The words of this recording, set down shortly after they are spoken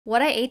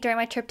What I ate during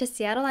my trip to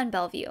Seattle and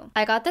Bellevue.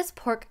 I got this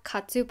pork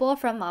katsu bowl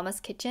from Mama's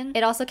Kitchen.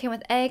 It also came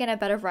with egg and a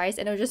bed of rice,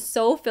 and it was just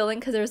so filling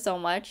because there was so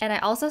much. And I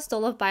also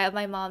stole a bite of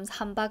my mom's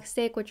humbug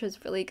steak, which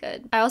was really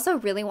good. I also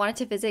really wanted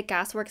to visit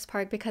Gasworks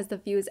Park because the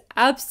view is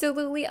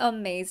absolutely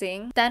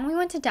amazing. Then we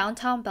went to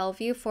downtown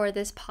Bellevue for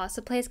this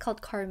pasta place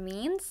called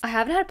Carmine's. I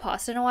haven't had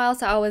pasta in a while,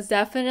 so I was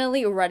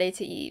definitely ready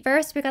to eat.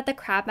 First, we got the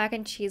crab mac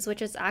and cheese,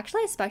 which is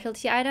actually a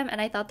specialty item, and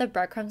I thought the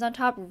breadcrumbs on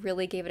top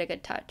really gave it a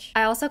good touch.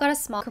 I also got a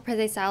small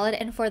caprese salad,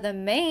 and for the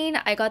main,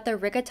 I got the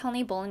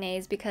rigatoni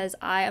bolognese because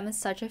I am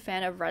such a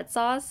fan of red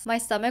sauce. My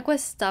stomach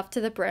was stuffed to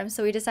the brim,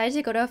 so we decided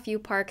to go to a few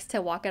parks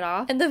to walk it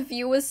off, and the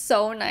view was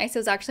so nice. It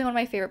was actually one of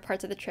my favorite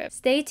parts of the trip.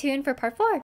 Stay tuned for part 4.